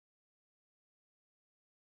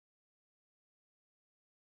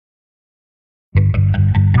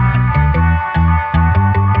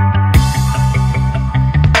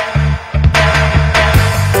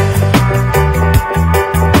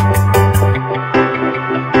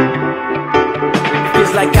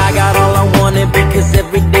like I got all I wanted, because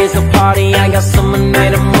every day's a party. I got summer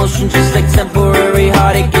night emotion, just like temporary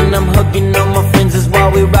heartache. And I'm hugging all my friends as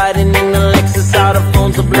while we riding in the Lexus. All the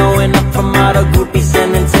phones are blowing up from all the groupies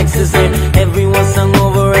sending texts. And everyone's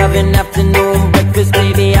hungover, having afternoon breakfast.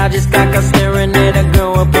 Baby, I just got caught staring at a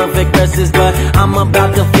girl with perfect dresses. But I'm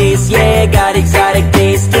about to face, yeah, got exotic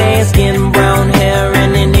taste. Tan skin, brown hair,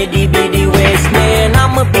 and an itty bitty waist. Man,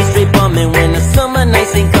 I'ma be straight bumming when the summer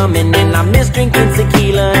nights ain't coming. And I miss drinking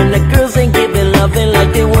tequila, and the girls ain't giving loving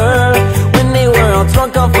like they were when they were all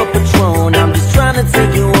drunk off a Patron. I'm just trying to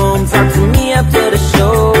take you home, talk to me after the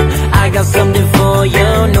show. I got something for you,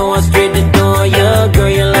 know I'm straight to door you.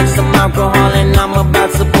 Girl, you like some alcohol, and I'm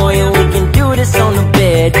about to pour you. We can do this on the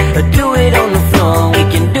bed, or do it on the floor. We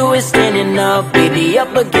can do it standing up, baby,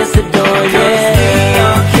 up against the door, yeah. 'Cause we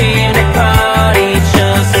all came to party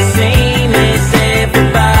just the same as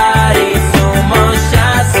everybody. Two more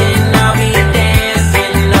shots and I'll be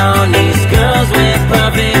dancing on these girls with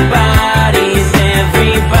perfect bodies.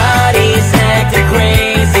 Everybody's acting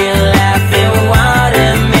crazy, laughing wild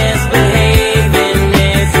and misbehaving.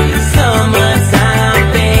 It's summertime,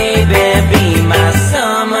 baby, be my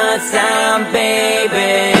summertime, baby.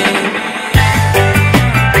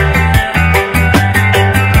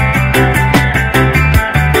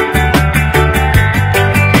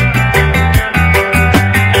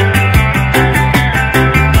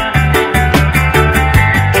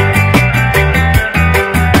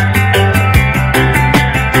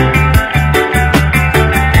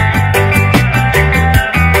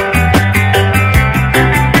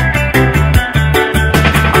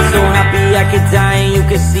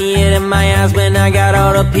 When I got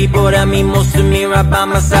all the people that mean most to me right by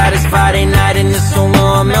my side. It's Friday night and it's so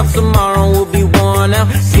warm out. Tomorrow we'll be worn out.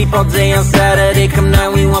 Sleep all day on Saturday, come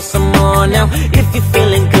night we want some more now. If you're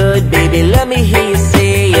feeling good, baby, let me hear you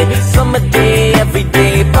say it. Summer day, every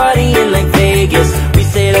day, partying like Vegas. We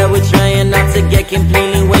say that we're trying not to get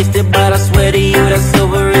completely wasted, but I swear to you that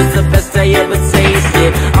silver is the best I ever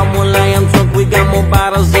tasted. I won't lie, I'm drunk, we got more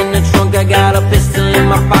bottles in the trunk. I got a pistol in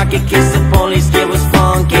my pocket, case the police give us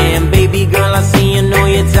funky. And baby girl, I see you know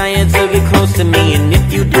you're trying to get close to me. And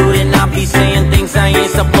if you do, then I'll be saying things I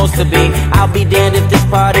ain't supposed to be. I'll be dead if this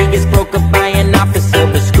party gets broke up by an officer.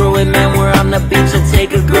 But screw it, man, we're on the beach and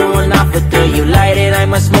take a girl and off it. Do you light it? I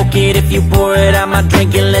must smoke it. If you pour it, I might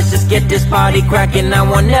drink it. Let's just get this party cracking. I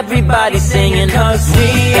want everybody singing. 'Cause we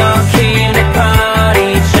all came to party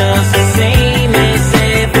just the same as